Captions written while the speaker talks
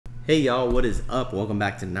Hey y'all, what is up? Welcome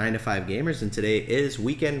back to 9 to 5 Gamers, and today is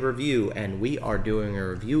weekend review, and we are doing a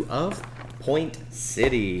review of Point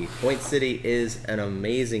City. Point City is an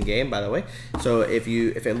amazing game, by the way. So if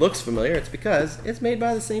it looks familiar, it's because it's made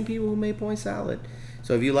by the same people who made Point Salad.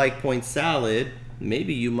 So if you like Point Salad,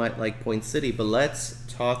 maybe you might like Point City, but let's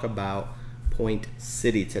talk about Point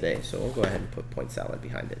City today. So we'll go ahead and put Point Salad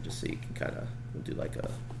behind it just so you can kind of do like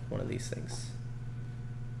one of these things.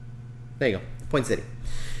 There you go, Point City.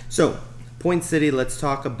 So, Point City, let's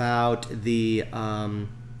talk about the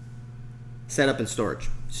setup and storage.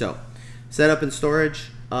 So, setup and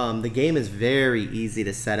storage, the game is very easy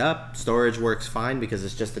to set up. Storage works fine because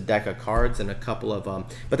it's just a deck of cards and a couple of,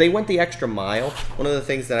 but they went the extra mile. One of the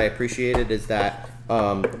things that I appreciated is that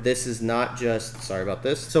this is not just, sorry about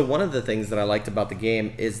this. So one of the things that I liked about the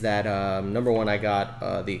game is that, number one, I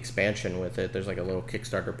got the expansion with it. There's like a little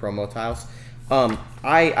Kickstarter promo tiles.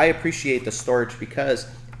 I appreciate the storage because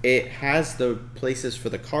it has the places for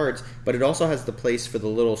the cards, but it also has the place for the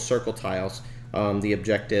little circle tiles, the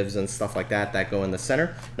objectives and stuff like that that go in the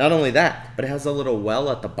center. Not only that, but it has a little well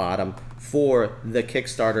at the bottom for the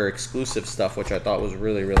Kickstarter exclusive stuff, which I thought was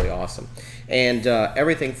really, really awesome. And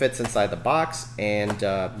everything fits inside the box, and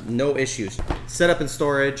no issues. Setup and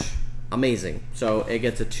storage, amazing. So it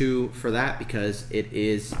gets a 2 for that because it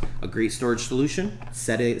is a great storage solution.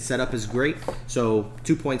 Setup is great, so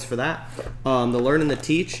 2 points for that. The learn and the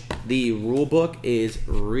teach, the rule book is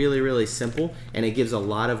really, really simple, and it gives a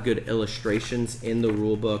lot of good illustrations in the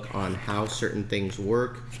rule book on how certain things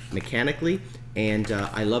work mechanically, and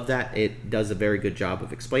I love that. It does a very good job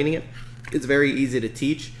of explaining it. It's very easy to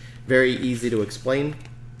teach, very easy to explain,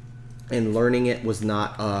 and learning it was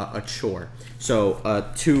not a chore. So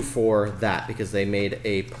 2 for that because they made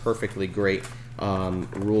a perfectly great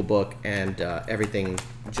rule book, and everything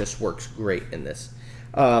just works great in this.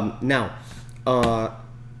 Now,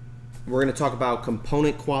 we're going to talk about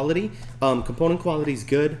component quality. Component quality is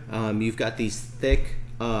good. You've got these thick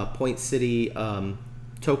Point City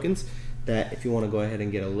tokens that, if you want to go ahead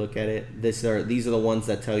and get a look at it, these are the ones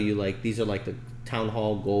that tell you, like, these are like the town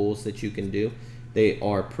hall goals that you can do. They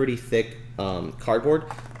are pretty thick cardboard,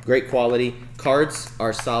 great quality. Cards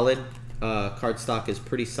are solid. Card stock is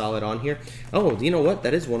pretty solid on here. Oh, you know what?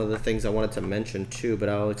 That is one of the things I wanted to mention too, but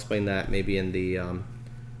I'll explain that maybe in the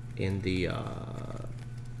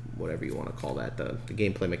whatever you want to call that, the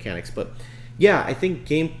gameplay mechanics. But yeah, I think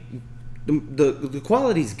the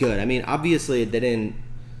quality's good. I mean, obviously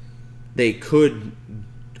they could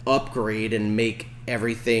upgrade and make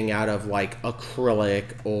everything out of like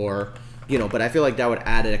acrylic or, you know, but I feel like that would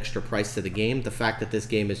add an extra price to the game. The fact that this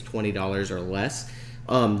game is $20 or less,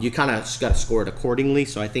 you kind of got to score it accordingly.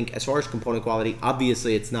 So I think as far as component quality,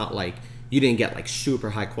 obviously it's not like you didn't get like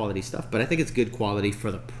super high quality stuff, but I think it's good quality for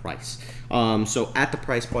the price. So at the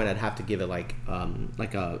price point, I'd have to give it like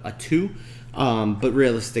a 2, but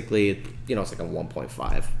realistically, you know, it's like a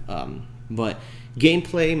 1.5. But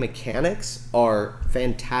gameplay mechanics are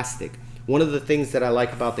fantastic. One of the things that I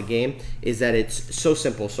like about the game is that it's so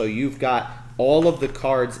simple. So you've got all of the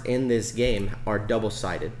cards in this game are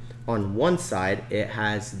double-sided. On one side, it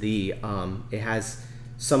has it has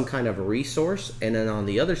some kind of resource, and then on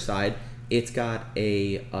the other side, it's got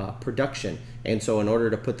a production. And so in order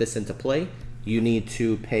to put this into play, you need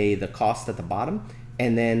to pay the cost at the bottom,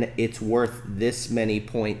 and then it's worth this many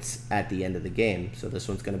points at the end of the game. So this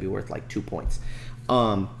one's going to be worth like 2 points.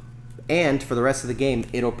 And for the rest of the game,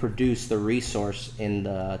 it'll produce the resource in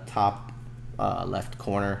the top left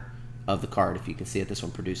corner of the card. If you can see it, this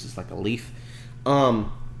one produces like a leaf.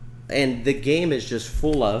 And the game is just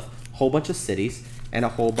full of a whole bunch of cities and a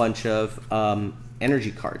whole bunch of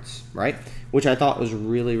energy cards, right? Which I thought was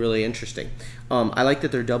really, really interesting. I like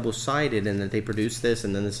that they're double-sided and that they produce this,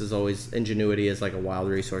 and then this is always, ingenuity is like a wild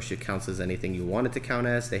resource. It counts as anything you want it to count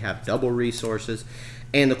as. They have double resources.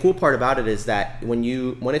 And the cool part about it is that when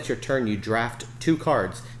it's your turn, you draft 2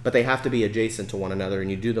 cards, but they have to be adjacent to one another,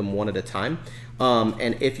 and you do them one at a time.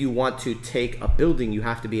 And if you want to take a building, you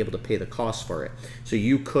have to be able to pay the cost for it. So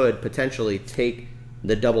you could potentially take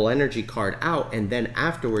the double energy card out, and then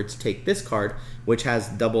afterwards take this card, which has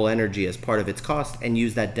double energy as part of its cost, and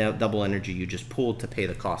use that double energy you just pulled to pay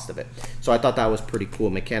the cost of it. So I thought that was pretty cool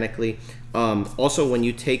mechanically. Also, when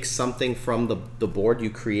you take something from the board, you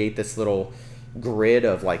create this little grid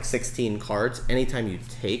of like 16 cards. Anytime you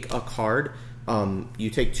take a card, you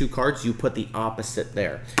take 2 cards, you put the opposite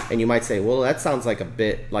there. And you might say, well, that sounds like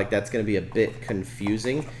that's going to be a bit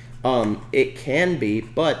confusing. It can be,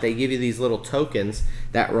 but they give you these little tokens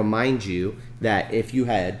that remind you that if you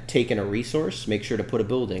had taken a resource, make sure to put a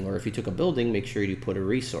building, or if you took a building, make sure you put a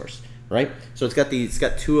resource. right? So it's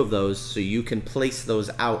got two of those, so you can place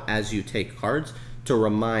those out as you take cards to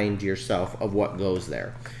remind yourself of what goes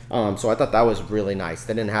there. So I thought that was really nice.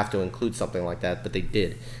 They didn't have to include something like that, but they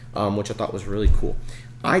did, which I thought was really cool.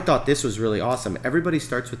 I thought this was really awesome. Everybody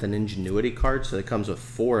starts with an ingenuity card, so it comes with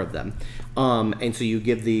 4 of them. And so you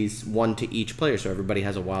give these 1 to each player, so everybody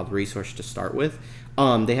has a wild resource to start with.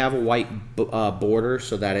 They have a white border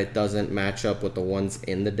so that it doesn't match up with the ones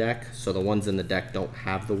in the deck. So the ones in the deck don't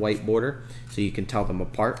have the white border, so you can tell them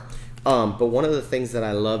apart. But one of the things that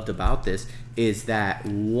I loved about this is that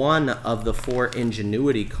 1 of the 4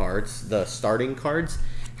 ingenuity cards, the starting cards,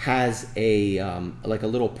 has a like a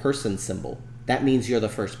little person symbol. That means you're the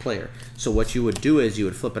first player. So what you would do is you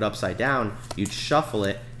would flip it upside down, you'd shuffle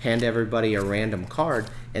it, hand everybody a random card,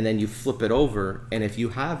 and then you flip it over, and if you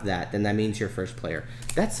have that, then that means you're first player.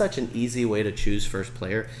 That's such an easy way to choose first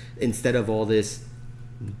player, instead of all this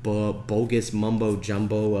bogus mumbo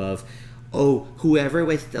jumbo of, oh, whoever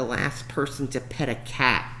was the last person to pet a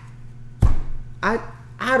cat.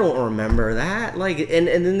 I don't remember that. Like, and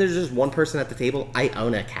then there's just one person at the table. I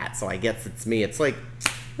own a cat, so I guess it's me. It's like,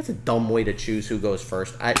 that's a dumb way to choose who goes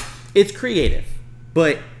first. It's creative,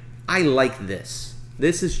 but I like this.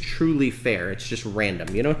 This is truly fair. It's just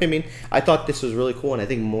random. You know what I mean? I thought this was really cool, and I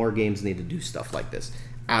think more games need to do stuff like this.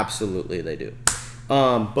 Absolutely, they do.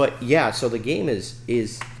 But yeah, so the game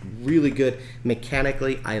is really good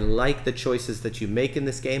mechanically. I like the choices that you make in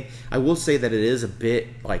this game. I will say that it is a bit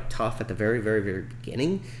like tough at the very, very, very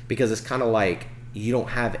beginning, because it's kind of like you don't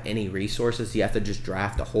have any resources. You have to just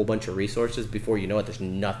draft a whole bunch of resources. Before you know it, there's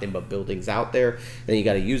nothing but buildings out there. Then you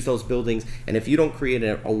got to use those buildings. And if you don't create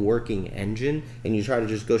a working engine and you try to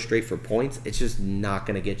just go straight for points, it's just not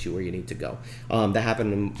going to get you where you need to go. That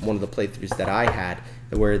happened in one of the playthroughs that I had,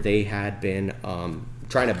 where they had been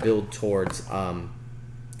trying to build towards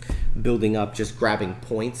building up, just grabbing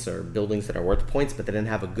points or buildings that are worth points, but they didn't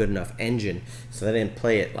have a good enough engine, so they didn't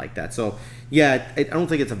play it like that. So yeah, I don't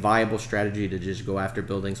think it's a viable strategy to just go after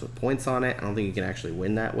buildings with points on it. I don't think you can actually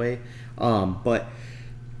win that way. But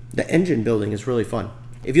the engine building is really fun.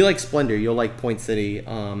 If you like Splendor, you'll like Point City,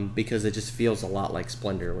 because it just feels a lot like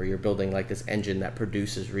Splendor, where you're building like this engine that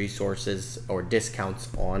produces resources or discounts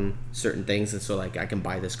on certain things. And so like, I can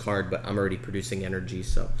buy this card, but I'm already producing energy,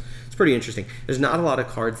 so it's pretty interesting. There's not a lot of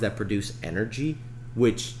cards that produce energy,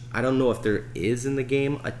 which I don't know if there is in the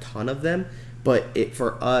game, a ton of them. But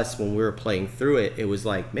for us, when we were playing through it, it was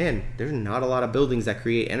like, man, there's not a lot of buildings that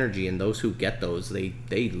create energy, and those who get those,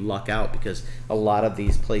 they luck out, because a lot of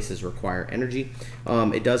these places require energy.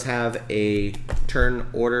 It does have a turn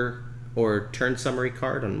order or turn summary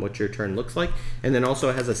card on what your turn looks like, and then also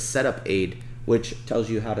it has a setup aid, which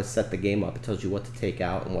tells you how to set the game up. It tells you what to take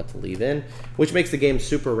out and what to leave in, which makes the game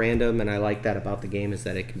super random, and I like that about the game, is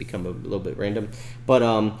that it can become a little bit random.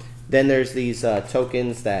 But then there's these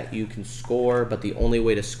tokens that you can score, but the only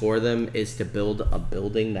way to score them is to build a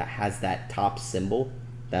building that has that top symbol,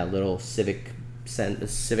 that little civic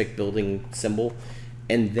building symbol,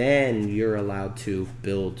 and then you're allowed to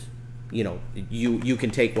build, you know, you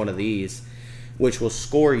can take one of these, which will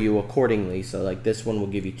score you accordingly. So like this one will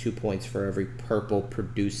give you 2 points for every purple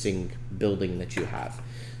producing building that you have.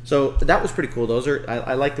 So that was pretty cool. Those are,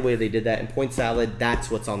 I like the way they did that. In Point Salad, that's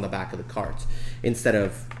what's on the back of the cards instead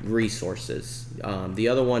of resources. The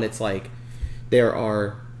other one, it's like there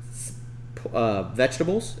are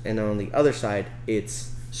vegetables, and on the other side,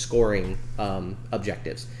 it's scoring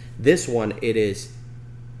objectives. This one, it is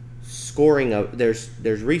scoring. There's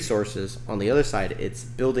resources. On the other side, it's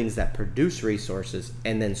buildings that produce resources,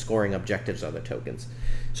 and then scoring objectives are the tokens.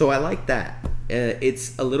 So I like that.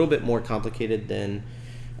 It's a little bit more complicated than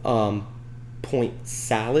Point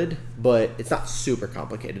Salad, but it's not super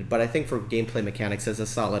complicated. But I think for gameplay mechanics, it's a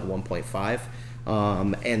solid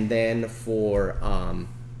 1.5. And then for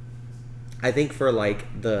I think for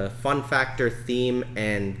like the fun factor, theme,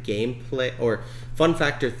 and gameplay, or fun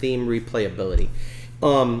factor, theme, replayability,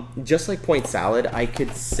 just like Point Salad, I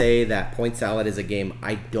could say that Point Salad is a game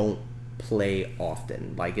I don't play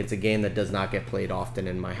often. Like, it's a game that does not get played often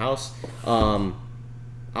in my house.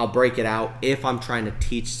 I'll break it out if I'm trying to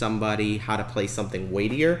teach somebody how to play something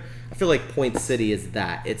weightier. I feel like Point City is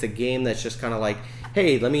that. It's a game that's just kind of like,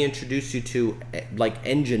 hey, let me introduce you to like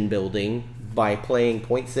engine building by playing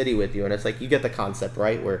Point City with you. And it's like, you get the concept,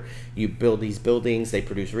 right? Where you build these buildings, they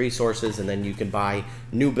produce resources, and then you can buy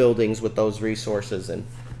new buildings with those resources. And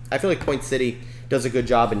I feel like Point City does a good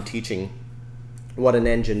job in teaching what an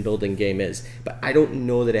engine building game is, but I don't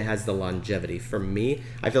know that it has the longevity. For me,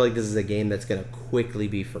 I feel like this is a game that's going to quickly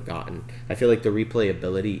be forgotten. I feel like the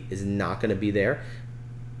replayability is not going to be there.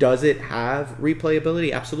 Does it have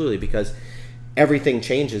replayability? Absolutely, because everything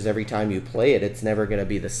changes every time you play it. It's never going to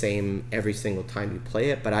be the same every single time you play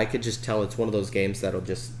it, but I could just tell it's one of those games that'll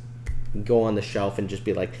just go on the shelf and just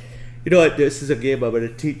be like, you know what, this is a game I'm going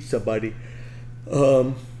to teach somebody.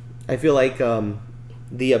 I feel like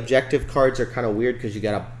the objective cards are kind of weird because you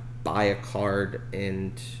got to buy a card,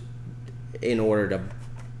 and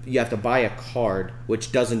you have to buy a card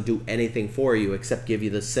which doesn't do anything for you except give you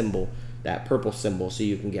the symbol, that purple symbol, so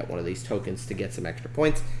you can get one of these tokens to get some extra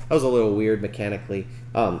points. That was a little weird mechanically.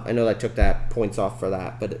 I know that took that points off for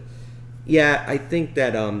that, but yeah, I think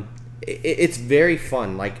that it's very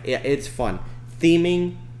fun. Like, it's fun.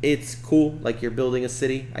 Theming, it's cool. Like, you're building a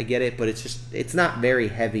city, I get it, but it's not very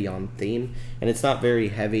heavy on theme, and it's not very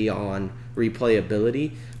heavy on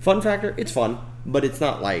replayability. Fun factor, it's fun, but it's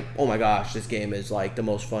not like, oh my gosh, this game is like the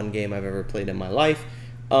most fun game I've ever played in my life.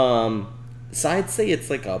 So I'd say it's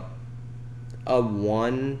like a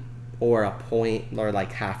 1 or a point, or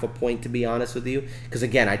like half a point, to be honest with you, because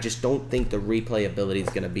again, I just don't think the replayability is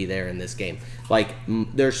going to be there in this game. Like,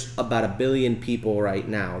 there's about 1 billion people right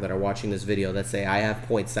now that are watching this video that say I have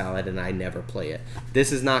Point Salad and I never play it.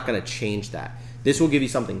 This is not going to change that. This will give you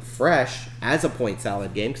something fresh as a Point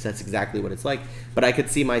Salad game, because that's exactly what it's like, but I could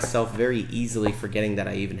see myself very easily forgetting that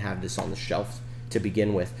I even have this on the shelf to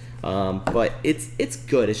begin with. But it's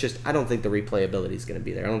good. It's just, I don't think the replayability is going to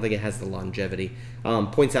be there. I don't think it has the longevity.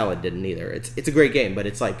 Point Salad didn't either. It's a great game, but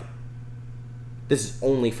it's like, this is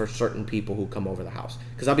only for certain people who come over the house.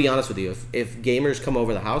 Because I'll be honest with you, if gamers come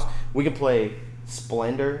over the house, we can play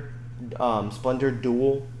Splendor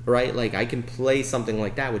Duel, right? Like, I can play something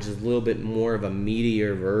like that, which is a little bit more of a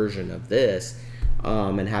meatier version of this,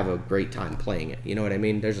 and have a great time playing it. You know what I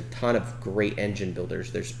mean? There's a ton of great engine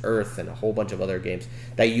builders. There's Earth and a whole bunch of other games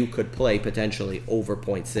that you could play potentially over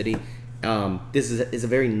Point City. This is a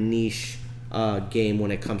very niche game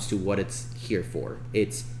when it comes to what it's here for.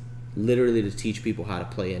 It's literally to teach people how to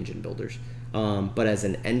play engine builders. But as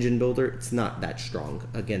an engine builder, it's not that strong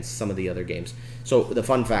against some of the other games. So the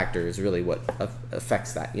fun factor is really what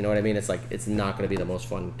affects that. You know what I mean? It's like, it's not going to be the most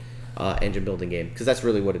fun engine building game, because that's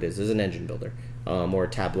really what it is an engine builder, or a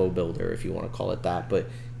tableau builder, if you want to call it that. But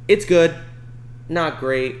it's good, not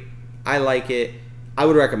great. I like it. I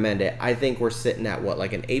would recommend it. I think we're sitting at what,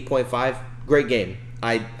 like an 8.5. Great game.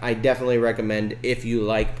 I definitely recommend, if you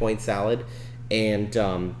like Point Salad and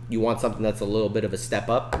you want something that's a little bit of a step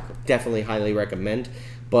up, definitely highly recommend.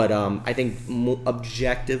 But I think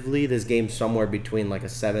objectively, this game's somewhere between like a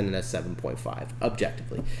 7 and a 7.5,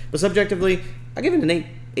 objectively. But subjectively, I give it an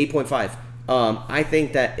 8.5. I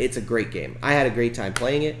think that it's a great game. I had a great time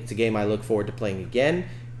playing it. It's a game I look forward to playing again,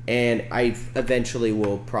 and I eventually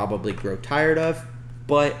will probably grow tired of,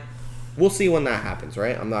 but we'll see when that happens,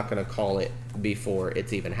 right? I'm not going to call it before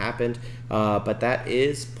it's even happened, but that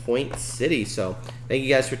is Point City. So thank you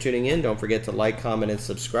guys for tuning in. Don't forget to like, comment, and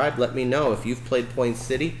subscribe. Let me know if you've played Point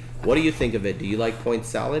City. What do you think of it? Do you like Point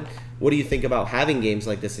Salad? What do you think about having games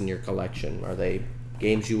like this in your collection? Are they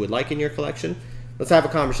games you would like in your collection? Let's have a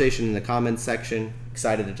conversation in the comments section.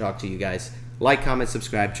 Excited to talk to you guys. Like, comment,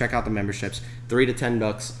 subscribe. Check out the memberships. $3 to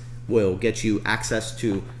 $10 will get you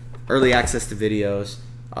early access to videos,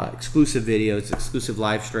 exclusive videos, exclusive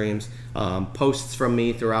live streams, posts from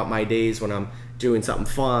me throughout my days when I'm doing something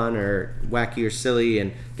fun or wacky or silly,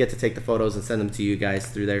 and get to take the photos and send them to you guys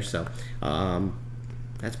through there. So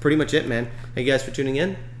that's pretty much it, man. Thank you guys for tuning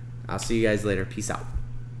in. I'll see you guys later. Peace out.